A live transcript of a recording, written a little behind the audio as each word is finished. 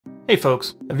Hey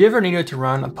folks, have you ever needed to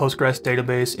run a Postgres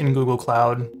database in Google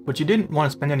Cloud, but you didn't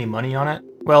want to spend any money on it?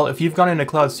 Well, if you've gone into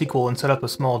Cloud SQL and set up a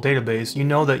small database, you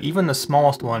know that even the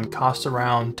smallest one costs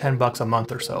around $10 a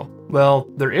month or so. Well,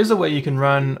 there is a way you can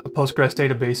run a Postgres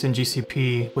database in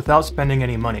GCP without spending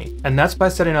any money, and that's by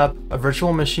setting up a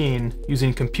virtual machine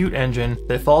using Compute Engine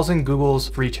that falls in Google's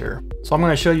free tier. So I'm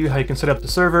going to show you how you can set up the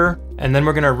server, and then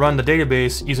we're going to run the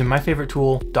database using my favorite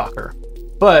tool, Docker.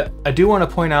 But I do want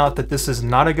to point out that this is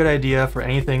not a good idea for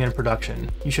anything in production.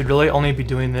 You should really only be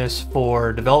doing this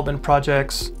for development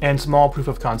projects and small proof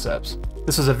of concepts.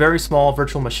 This is a very small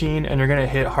virtual machine and you're going to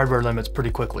hit hardware limits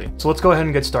pretty quickly. So let's go ahead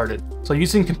and get started. So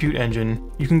using Compute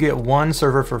Engine, you can get one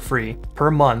server for free per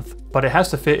month, but it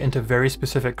has to fit into very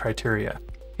specific criteria.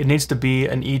 It needs to be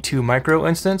an E2 micro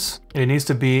instance, and it needs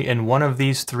to be in one of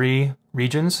these three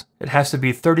regions. It has to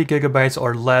be 30 gigabytes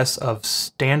or less of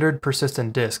standard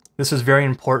persistent disk. This is very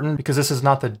important because this is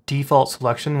not the default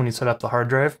selection when you set up the hard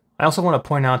drive. I also want to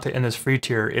point out that in this free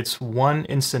tier, it's one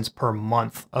instance per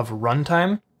month of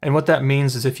runtime. And what that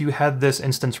means is if you had this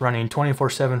instance running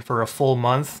 24/7 for a full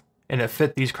month and it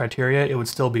fit these criteria, it would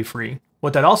still be free.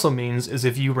 What that also means is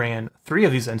if you ran 3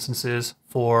 of these instances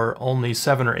for only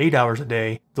 7 or 8 hours a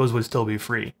day, those would still be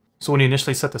free. So when you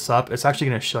initially set this up, it's actually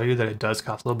going to show you that it does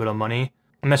cost a little bit of money.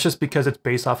 And that's just because it's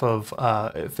based off of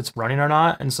if it's running or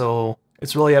not. And so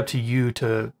it's really up to you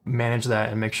to manage that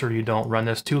and make sure you don't run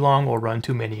this too long or run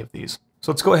too many of these.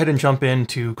 So let's go ahead and jump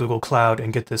into Google Cloud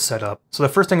and get this set up. So the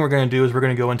first thing we're going to do is we're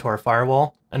going to go into our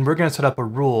firewall and we're going to set up a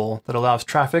rule that allows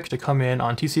traffic to come in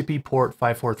on TCP port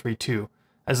 5432,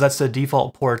 as that's the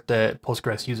default port that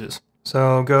Postgres uses.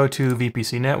 So go to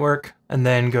VPC network and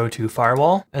then go to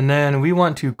firewall. And then we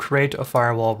want to create a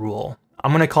firewall rule.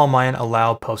 I'm going to call mine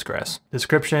allow Postgres.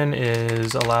 Description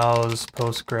is allows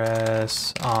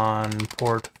Postgres on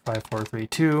port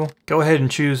 5432. Go ahead and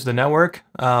choose the network.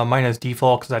 Mine is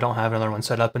default because I don't have another one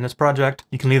set up in this project.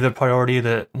 You can leave the priority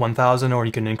at 1000 or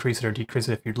you can increase it or decrease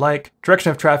it if you'd like.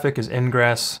 Direction of traffic is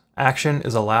ingress. Action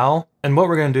is allow. And what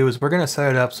we're going to do is we're going to set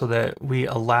it up so that we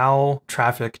allow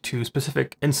traffic to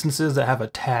specific instances that have a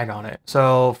tag on it.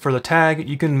 So for the tag,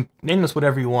 you can name this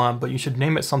whatever you want, but you should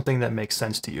name it something that makes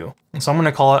sense to you. And so I'm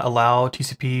going to call it allow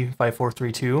TCP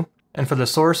 5432. And for the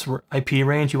source IP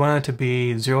range, you want it to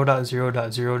be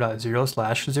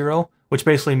 0.0.0.0/0, which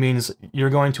basically means you're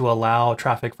going to allow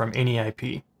traffic from any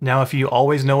IP. Now, if you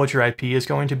always know what your IP is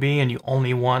going to be and you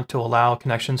only want to allow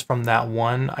connections from that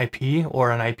one IP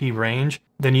or an IP range,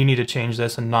 then you need to change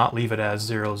this and not leave it as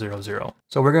 000.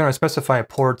 So we're going to specify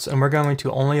ports and we're going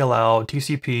to only allow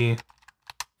TCP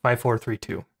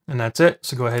 5432. And that's it.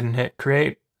 So go ahead and hit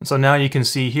create. And so now you can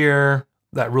see here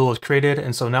that rule is created.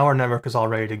 And so now our network is all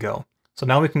ready to go. So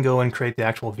now we can go and create the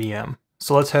actual VM.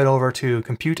 So let's head over to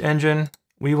Compute Engine.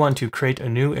 We want to create a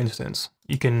new instance.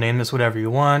 You can name this whatever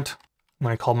you want. I'm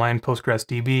going to call mine Postgres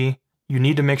DB. You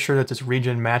need to make sure that this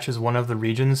region matches one of the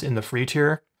regions in the free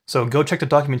tier. So go check the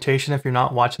documentation if you're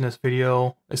not watching this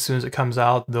video. As soon as it comes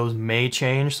out, those may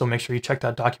change. So make sure you check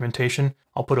that documentation.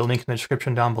 I'll put a link in the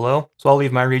description down below. So I'll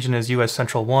leave my region as US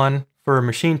Central 1. For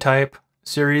machine type,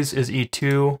 series is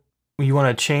E2. You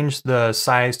want to change the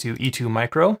size to E2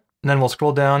 micro. And then we'll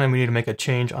scroll down and we need to make a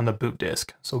change on the boot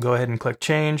disk. So go ahead and click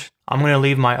change. I'm going to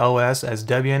leave my OS as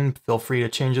Debian. Feel free to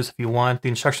change this if you want. The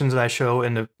instructions that I show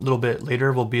in a little bit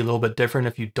later will be a little bit different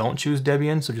if you don't choose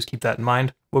Debian. So just keep that in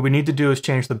mind. What we need to do is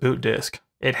change the boot disk.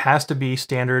 It has to be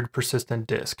standard persistent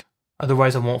disk.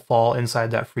 Otherwise it won't fall inside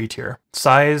that free tier.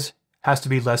 Size has to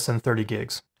be less than 30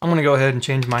 gigs. I'm going to go ahead and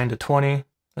change mine to 20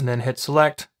 and then hit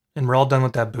select. And we're all done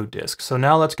with that boot disk. So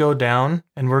now let's go down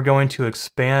and we're going to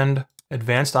expand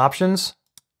advanced options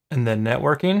and then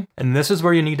networking. And this is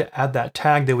where you need to add that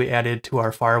tag that we added to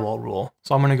our firewall rule.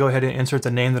 So I'm going to go ahead and insert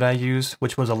the name that I used,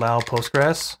 which was allow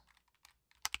Postgres.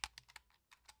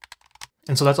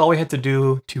 And so that's all we had to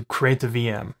do to create the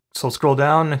VM. So scroll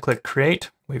down and click create,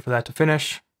 wait for that to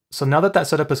finish. So now that that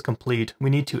setup is complete, we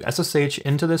need to SSH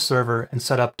into this server and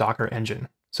set up Docker Engine.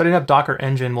 Setting up Docker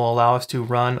Engine will allow us to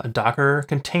run a Docker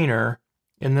container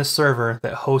in this server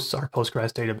that hosts our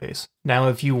Postgres database. Now,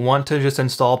 if you want to just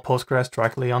install Postgres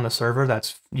directly on the server,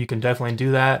 you can definitely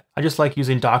do that. I just like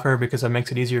using Docker because it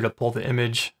makes it easier to pull the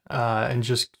image and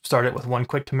just start it with one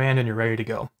quick command and you're ready to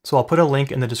go. So I'll put a link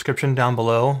in the description down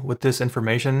below with this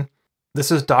information.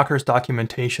 This is Docker's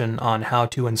documentation on how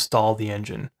to install the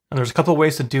engine. And there's a couple of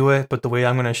ways to do it, but the way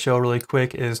I'm going to show really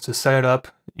quick is to set it up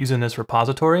using this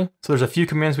repository. So there's a few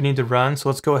commands we need to run. So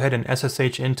let's go ahead and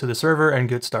SSH into the server and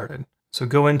get started. So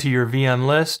go into your VM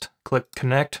list, click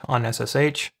connect on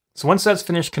SSH. So once that's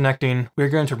finished connecting, we're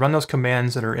going to run those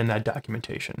commands that are in that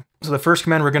documentation. So the first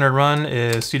command we're going to run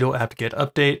is sudo apt-get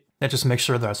update. That just makes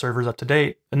sure that our server's up to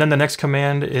date. And then the next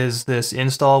command is this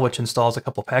install, which installs a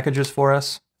couple packages for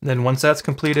us. And then once that's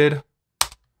completed,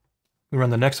 we run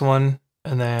the next one,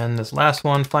 and then this last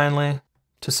one finally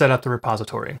to set up the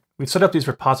repository. We've set up these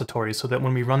repositories so that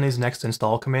when we run these next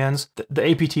install commands, the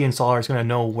apt installer is going to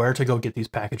know where to go get these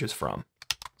packages from.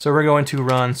 So we're going to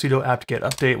run sudo apt-get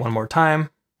update one more time.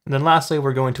 And then lastly,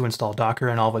 we're going to install Docker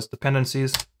and all of its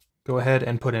dependencies. Go ahead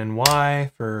and put in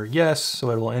Y for yes, so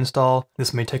it will install.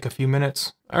 This may take a few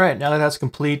minutes. All right, now that that's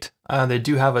complete, they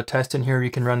do have a test in here.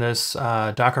 You can run this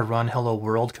docker run hello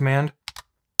world command.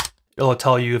 It'll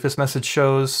tell you if this message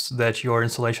shows that your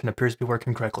installation appears to be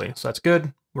working correctly. So that's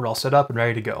good. We're all set up and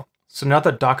ready to go. So now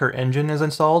that Docker engine is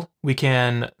installed, we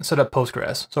can set up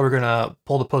Postgres. So we're going to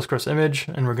pull the Postgres image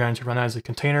and we're going to run that as a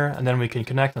container, and then we can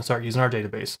connect and start using our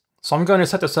database. So I'm going to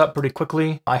set this up pretty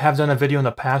quickly. I have done a video in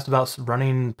the past about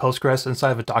running Postgres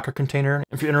inside of a Docker container.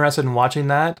 If you're interested in watching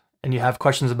that and you have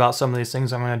questions about some of these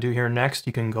things I'm going to do here next,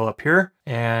 you can go up here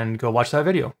and go watch that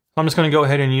video. So I'm just going to go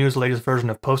ahead and use the latest version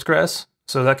of Postgres.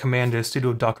 So that command is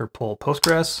sudo docker pull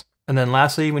Postgres. And then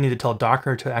lastly, we need to tell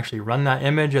Docker to actually run that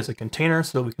image as a container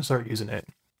so that we can start using it.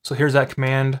 So here's that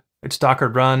command. It's docker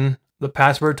run. The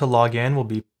password to log in will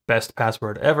be best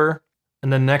password ever.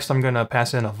 And then next I'm going to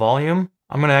pass in a volume.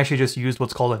 I'm going to actually just use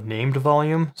what's called a named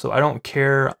volume. So I don't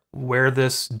care where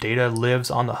this data lives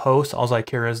on the host. All I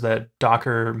care is that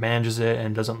Docker manages it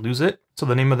and doesn't lose it. So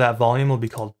the name of that volume will be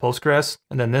called Postgres.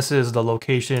 And then this is the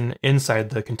location inside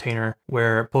the container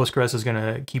where Postgres is going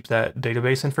to keep that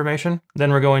database information.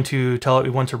 Then we're going to tell it we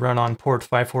want to run on port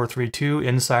 5432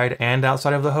 inside and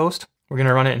outside of the host. We're going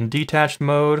to run it in detached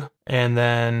mode. And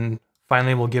then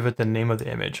finally, we'll give it the name of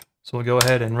the image. So we'll go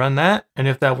ahead and run that. And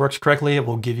if that works correctly, it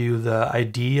will give you the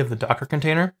ID of the Docker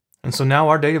container. And so now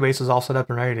our database is all set up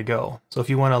and ready to go. So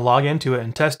if you want to log into it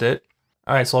and test it,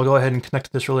 all right, so I'll go ahead and connect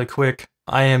to this really quick.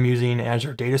 I am using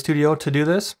Azure Data Studio to do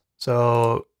this.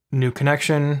 So new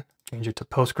connection, change it to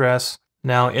Postgres.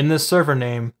 Now in this server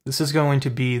name, this is going to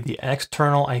be the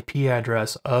external IP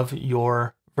address of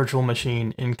your virtual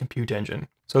machine in Compute Engine.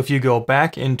 So if you go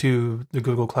back into the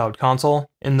Google Cloud Console,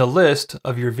 in the list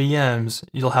of your VMs,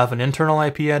 you'll have an internal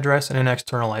IP address and an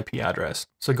external IP address.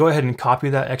 So go ahead and copy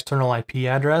that external IP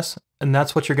address, and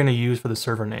that's what you're going to use for the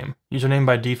server name. Username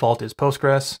by default is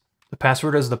Postgres. The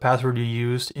password is the password you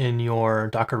used in your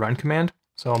Docker run command.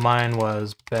 So mine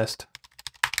was best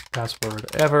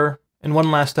password ever. And one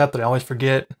last step that I always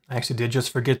forget, I actually did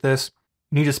just forget this,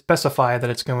 you need to specify that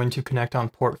it's going to connect on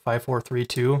port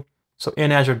 5432. So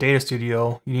in Azure Data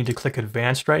Studio, you need to click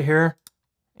Advanced right here,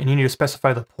 and you need to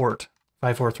specify the port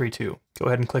 5432. Go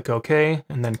ahead and click OK,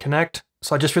 and then connect.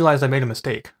 So I just realized I made a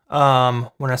mistake.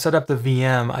 When I set up the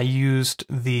VM, I used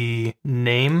the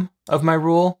name of my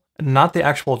rule, not the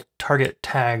actual target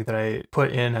tag that I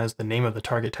put in as the name of the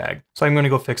target tag. So I'm going to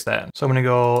go fix that. So I'm going to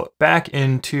go back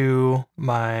into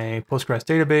my Postgres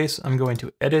database. I'm going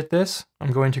to edit this.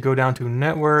 I'm going to go down to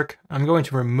network. I'm going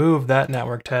to remove that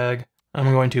network tag.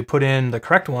 I'm going to put in the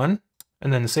correct one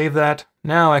and then save that.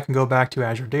 Now I can go back to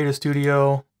Azure Data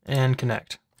Studio and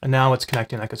connect. And now it's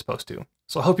connecting like it's supposed to.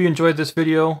 So I hope you enjoyed this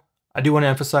video. I do want to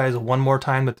emphasize one more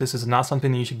time that this is not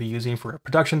something that you should be using for a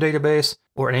production database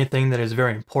or anything that is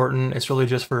very important. It's really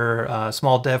just for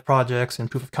small dev projects and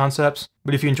proof of concepts.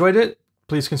 But if you enjoyed it,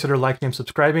 please consider liking and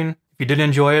subscribing. If you did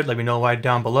enjoy it, let me know why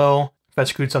down below. If I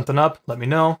screwed something up, let me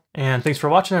know. And thanks for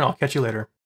watching, and I'll catch you later.